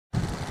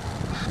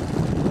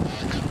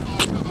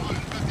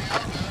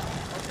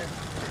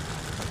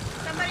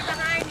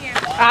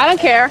I don't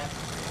care.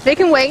 They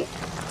can wait.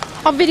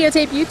 I'll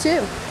videotape you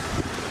too.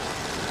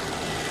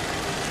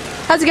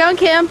 How's it going,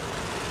 Kim?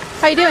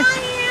 How you doing?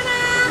 Hi,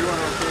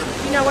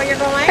 Anna. You know where you're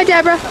going? Hi,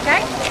 Deborah.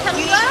 Okay. Hello.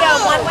 You need to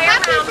go one way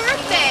around. Happy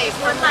birthday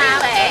for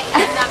Relay.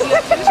 And you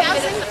have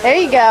 2 minutes. There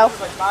you go.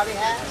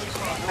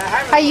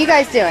 How you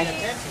guys doing?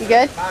 You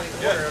good?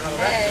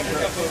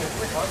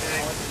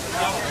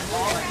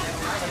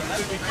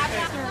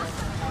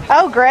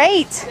 Oh,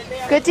 great.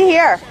 Good to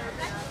hear.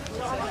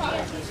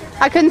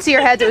 I couldn't see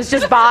your heads. It was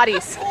just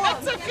bodies.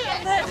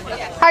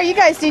 How are you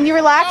guys doing? You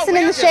relaxing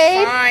in the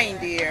shade? Fine,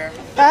 dear.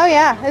 Oh,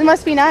 yeah. It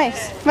must be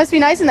nice. Must be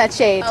nice in that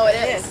shade. Oh, it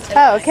is.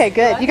 Oh, okay,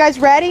 good. You guys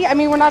ready? I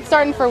mean, we're not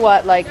starting for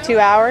what, like 2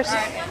 hours?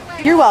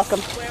 You're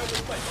welcome.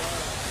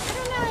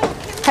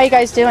 How you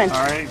guys doing?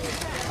 All right.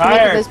 Look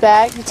at this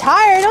bag. You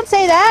tired? Don't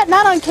say that.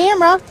 Not on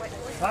camera.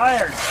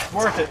 Tired.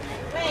 Worth it.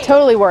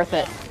 Totally worth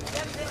it.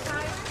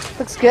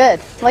 Looks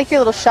good. I like your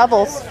little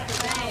shovels.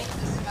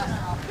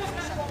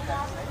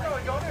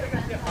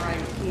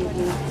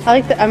 I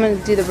like the. I'm gonna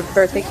do the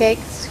birthday cake.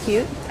 It's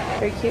cute.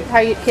 Very cute. How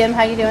you, Kim?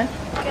 How you doing?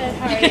 Good.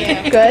 How are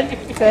you? Good.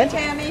 Good.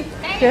 Tammy.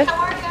 Good.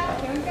 How are you?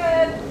 Doing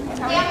good.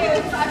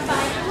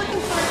 I'm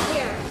looking for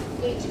here.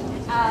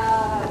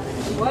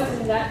 It was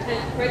in that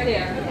tent right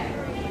there.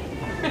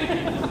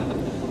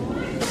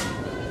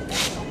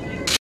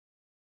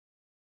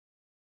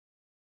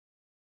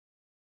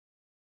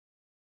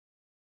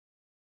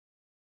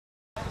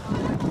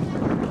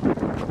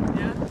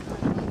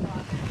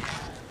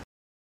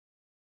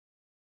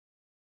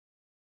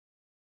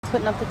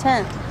 Putting up the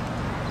tent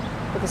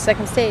for the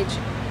second stage.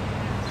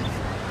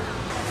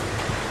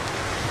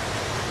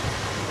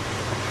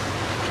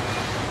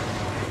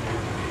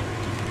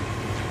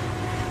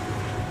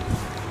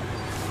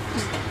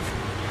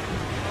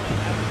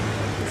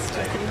 This is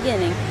just the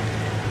beginning.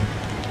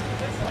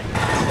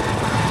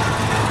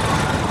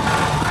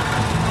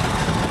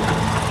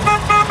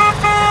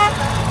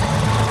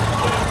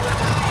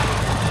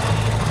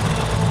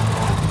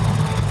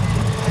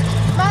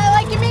 Smile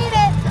like you mean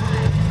it.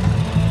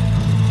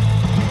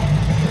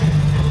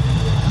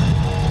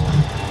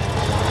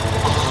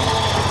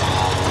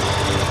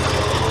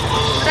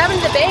 What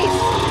happened to the base?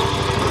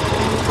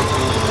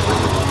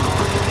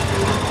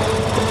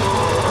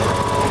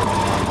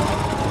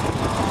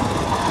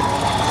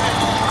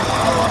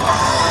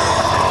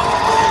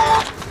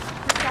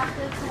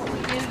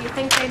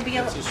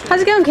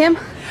 How's it going, Kim?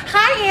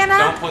 Hi, Anna.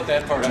 Don't put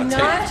that part on Do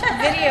tape. not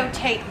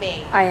videotape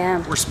me. I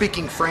am. We're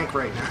speaking frank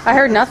right now. I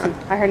heard nothing.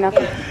 I heard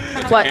nothing.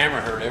 What?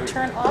 Camera heard everything.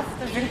 Turn off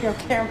the video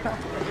camera.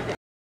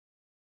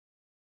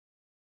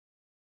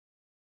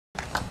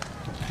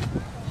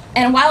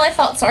 And while I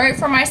felt sorry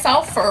for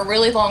myself for a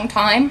really long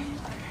time,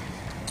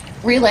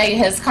 Relay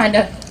has kind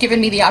of given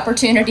me the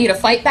opportunity to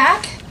fight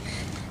back.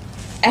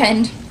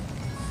 And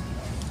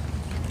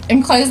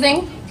in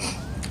closing,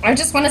 I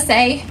just want to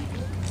say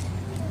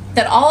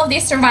that all of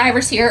these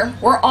survivors here,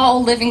 we're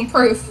all living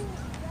proof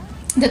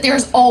that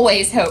there's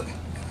always hope.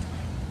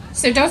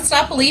 So don't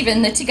stop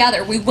believing that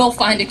together we will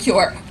find a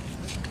cure.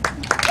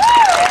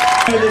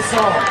 This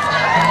song.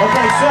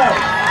 Okay, so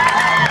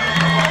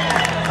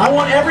I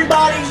want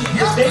everybody,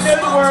 if they know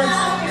the words,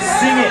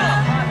 sing it.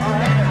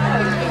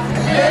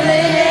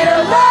 Living in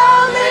a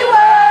lonely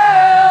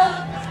world,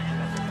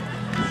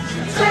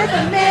 with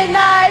the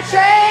midnight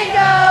train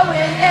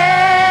going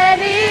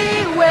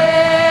anywhere.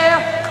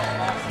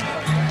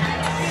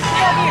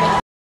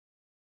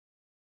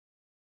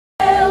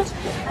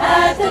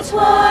 At the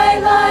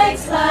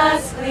twilight's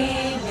last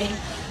gleaming,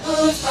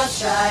 whose broad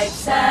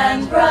stripes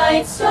and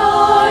bright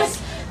stars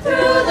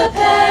through the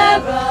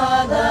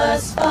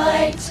perilous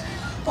fight,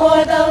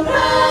 o'er the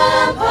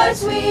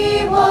ramparts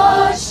we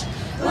watched,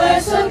 were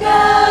so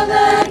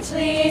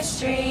gallantly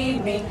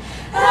streaming,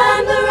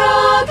 and the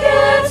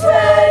rockets'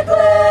 red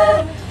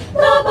glare,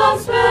 the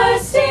bombs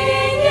bursting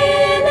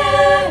in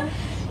air,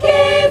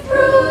 gave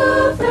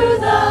proof through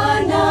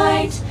the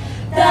night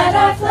that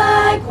our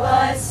flag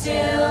was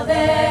still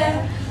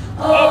there.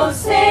 Oh,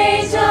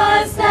 say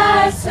does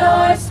that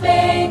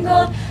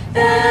star-spangled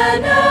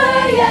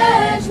banner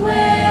yet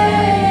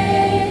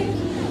wave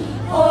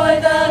o'er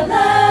the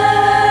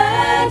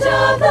land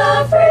of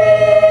the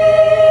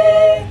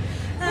free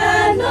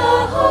and the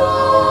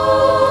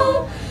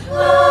home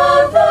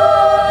of the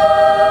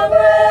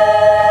brave?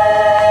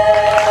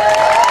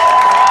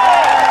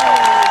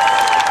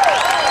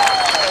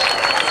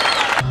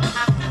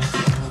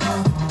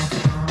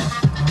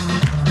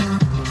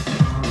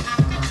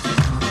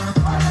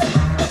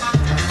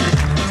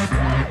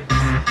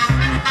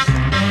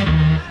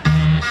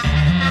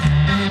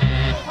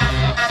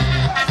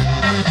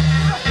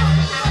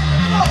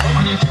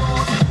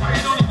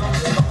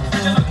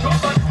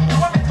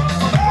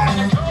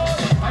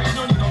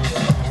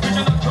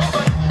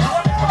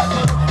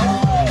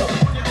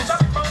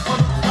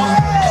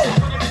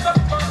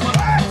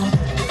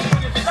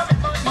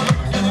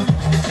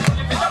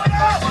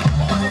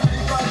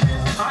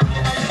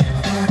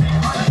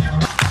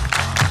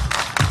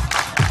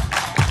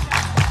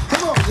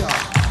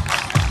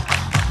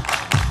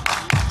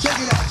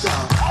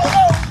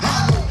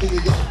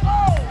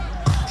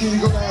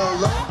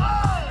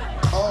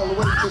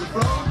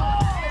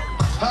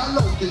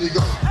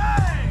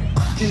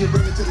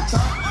 bring it to the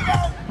top?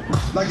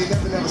 Like it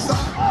never, never stop?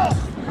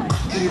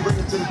 Can you bring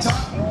it to the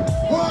top?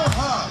 One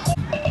hop.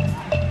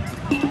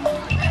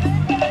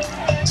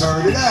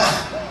 Turn it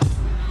out.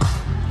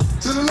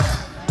 To the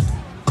left.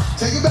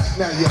 Take it back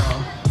now,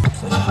 y'all.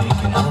 So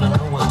shaking, I don't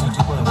know what to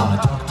do. I wanna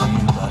talk to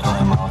you, but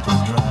my mouth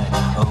is dry.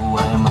 Oh,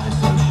 why am I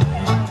so shy?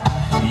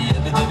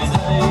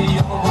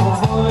 I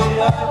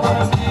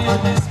wanna be a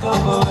disco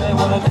boy. I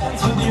wanna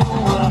dance with you.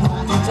 Wanna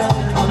hold you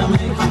tight. Wanna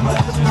make you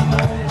mine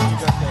tonight.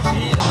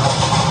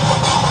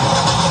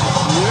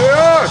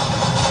 Yeah!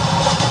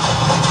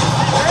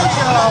 There you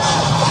go!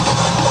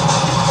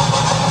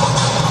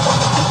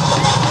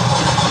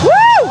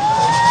 Woo!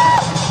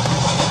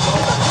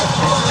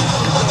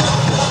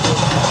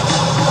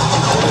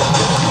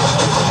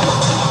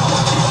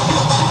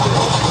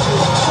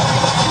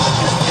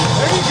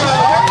 There you go!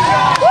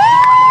 Woo!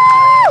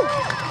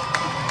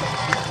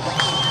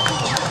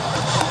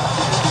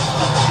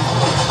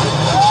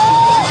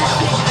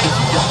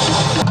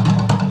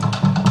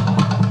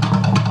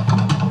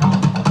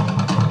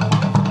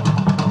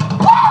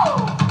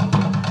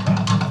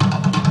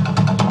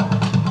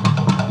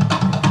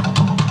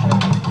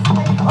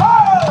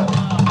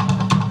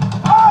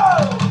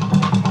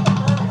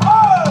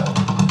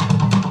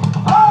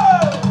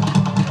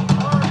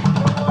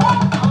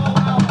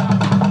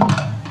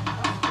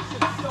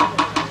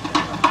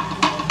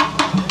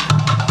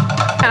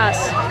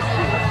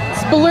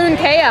 It's balloon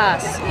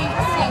chaos.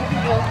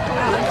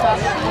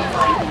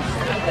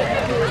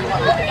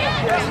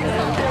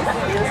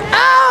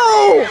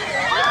 Oh!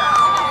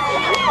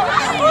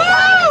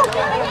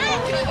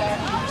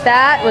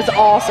 That was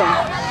awesome.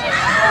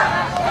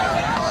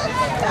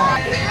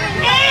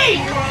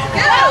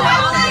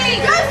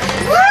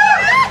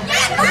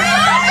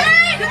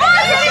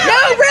 No,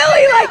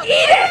 really, like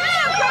eat it.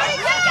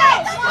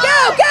 Go,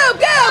 go,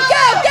 go,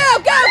 go, go,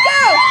 go,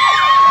 go.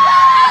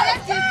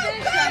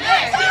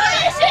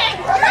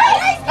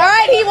 All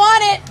right, he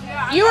won it.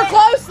 You were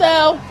close,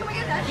 though.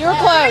 You were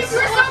close. You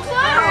were so close.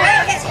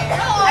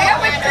 I got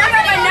my finger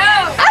on my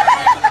nose.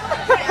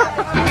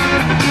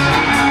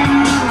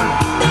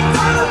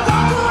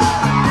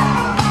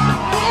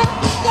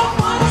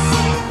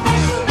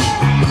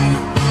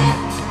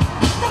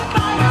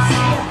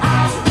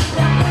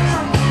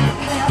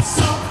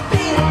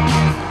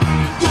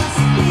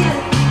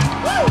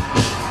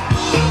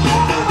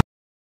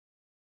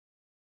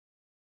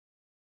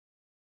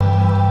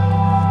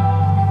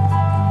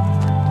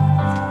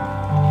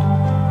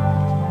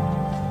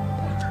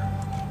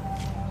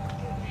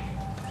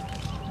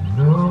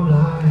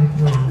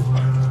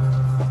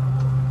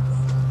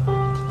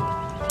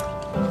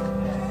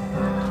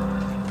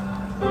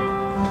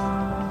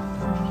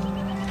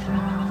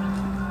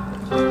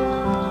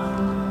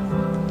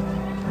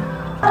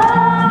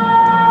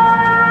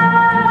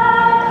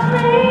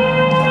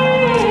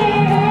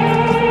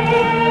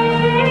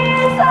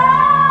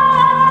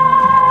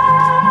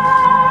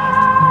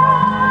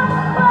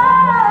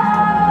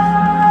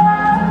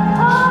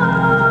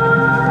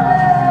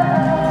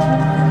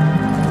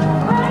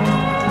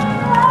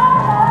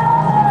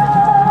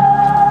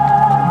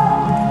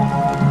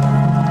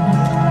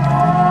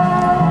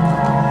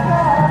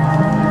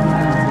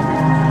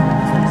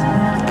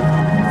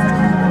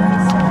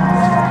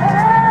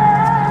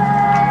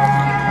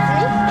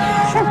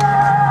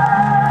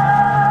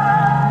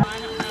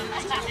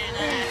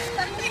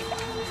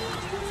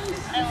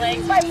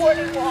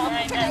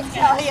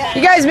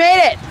 You guys made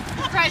it.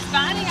 Surprised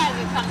Bonnie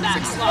hasn't come back.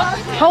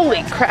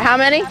 Holy crap. How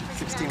many?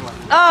 16 left.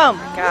 Oh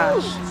my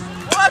gosh.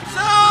 What's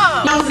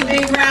up? That was a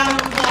big round of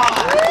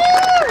applause.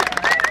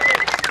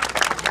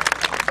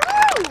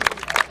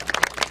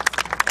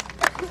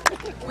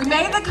 We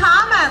made the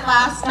comment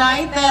last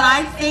night that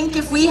I think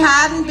if we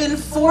hadn't been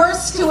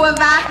forced to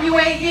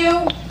evacuate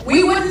you,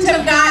 we wouldn't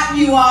have gotten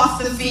you off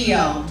the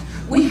field.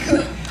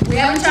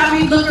 Every time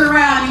we look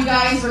around, you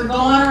guys were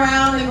going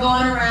around and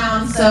going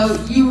around, so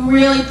you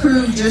really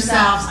proved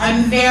yourselves.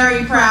 I'm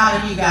very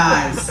proud of you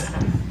guys.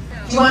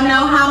 Do you want to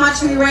know how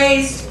much we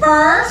raised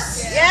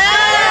first?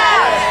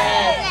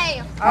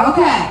 Yes!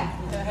 Okay.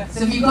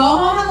 So if you go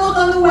home and look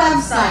on the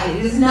website,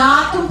 it is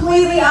not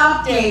completely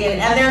updated,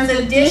 and there's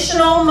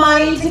additional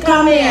money to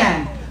come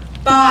in.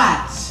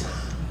 But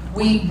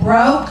we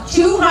broke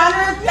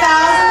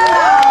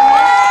 $200,000.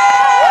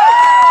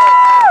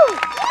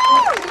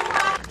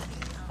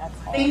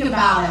 Think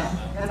about it.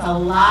 That's a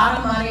lot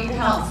of money to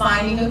help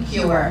finding a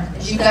cure.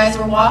 As you guys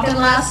were walking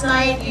last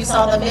night, you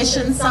saw the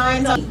mission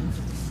signs.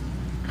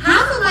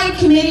 Half of my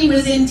committee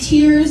was in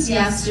tears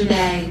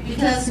yesterday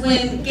because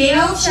when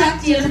Gail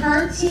checked in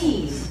her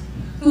team,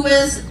 who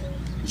was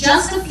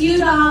just a few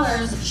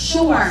dollars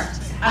short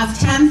of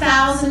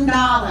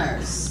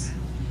 $10,000,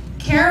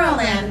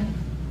 Carolyn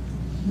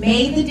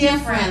made the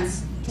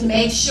difference to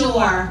make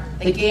sure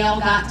that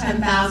Gail got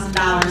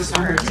 $10,000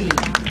 for her team.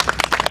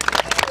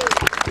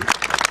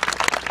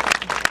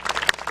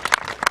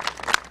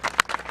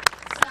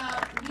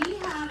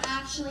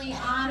 Actually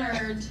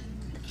honored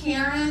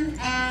Karen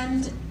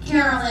and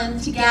Carolyn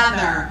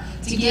together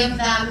to to give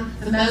them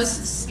the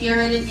Most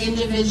Spirited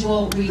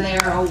Individual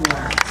Relayer Awards.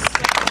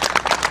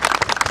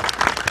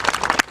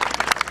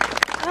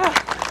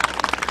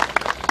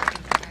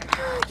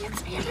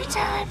 Gets me every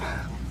time.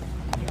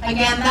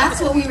 Again, that's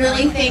what we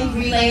really think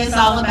Relay is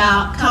all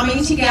about,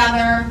 coming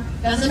together.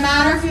 Doesn't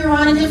matter if you're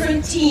on a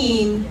different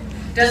team,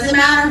 doesn't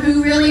matter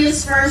who really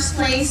is first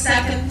place,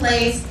 second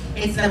place,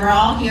 it's that we're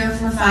all here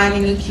for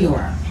finding a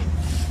cure.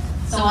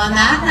 So on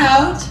that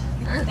note,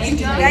 thank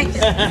you.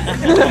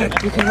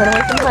 You can run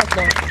away from the mic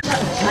there.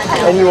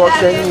 And you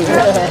walk in and you go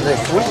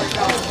next week.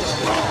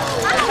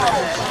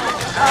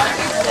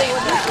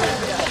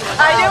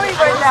 I knew we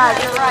were that,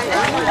 you're right.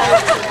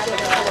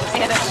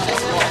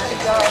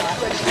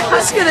 I'm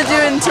just gonna do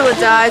it until it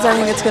dies. I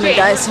think it's gonna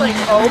die soon.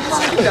 Oh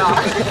my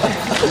god.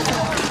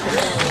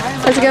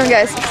 How's it going,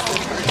 guys?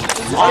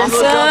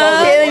 Awesome.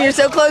 Kaylin, you're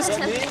so close.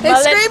 Hey,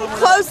 scream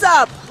close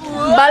up.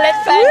 Mullet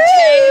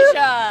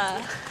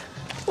Fantasia.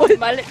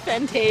 Mullet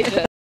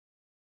Fantasia.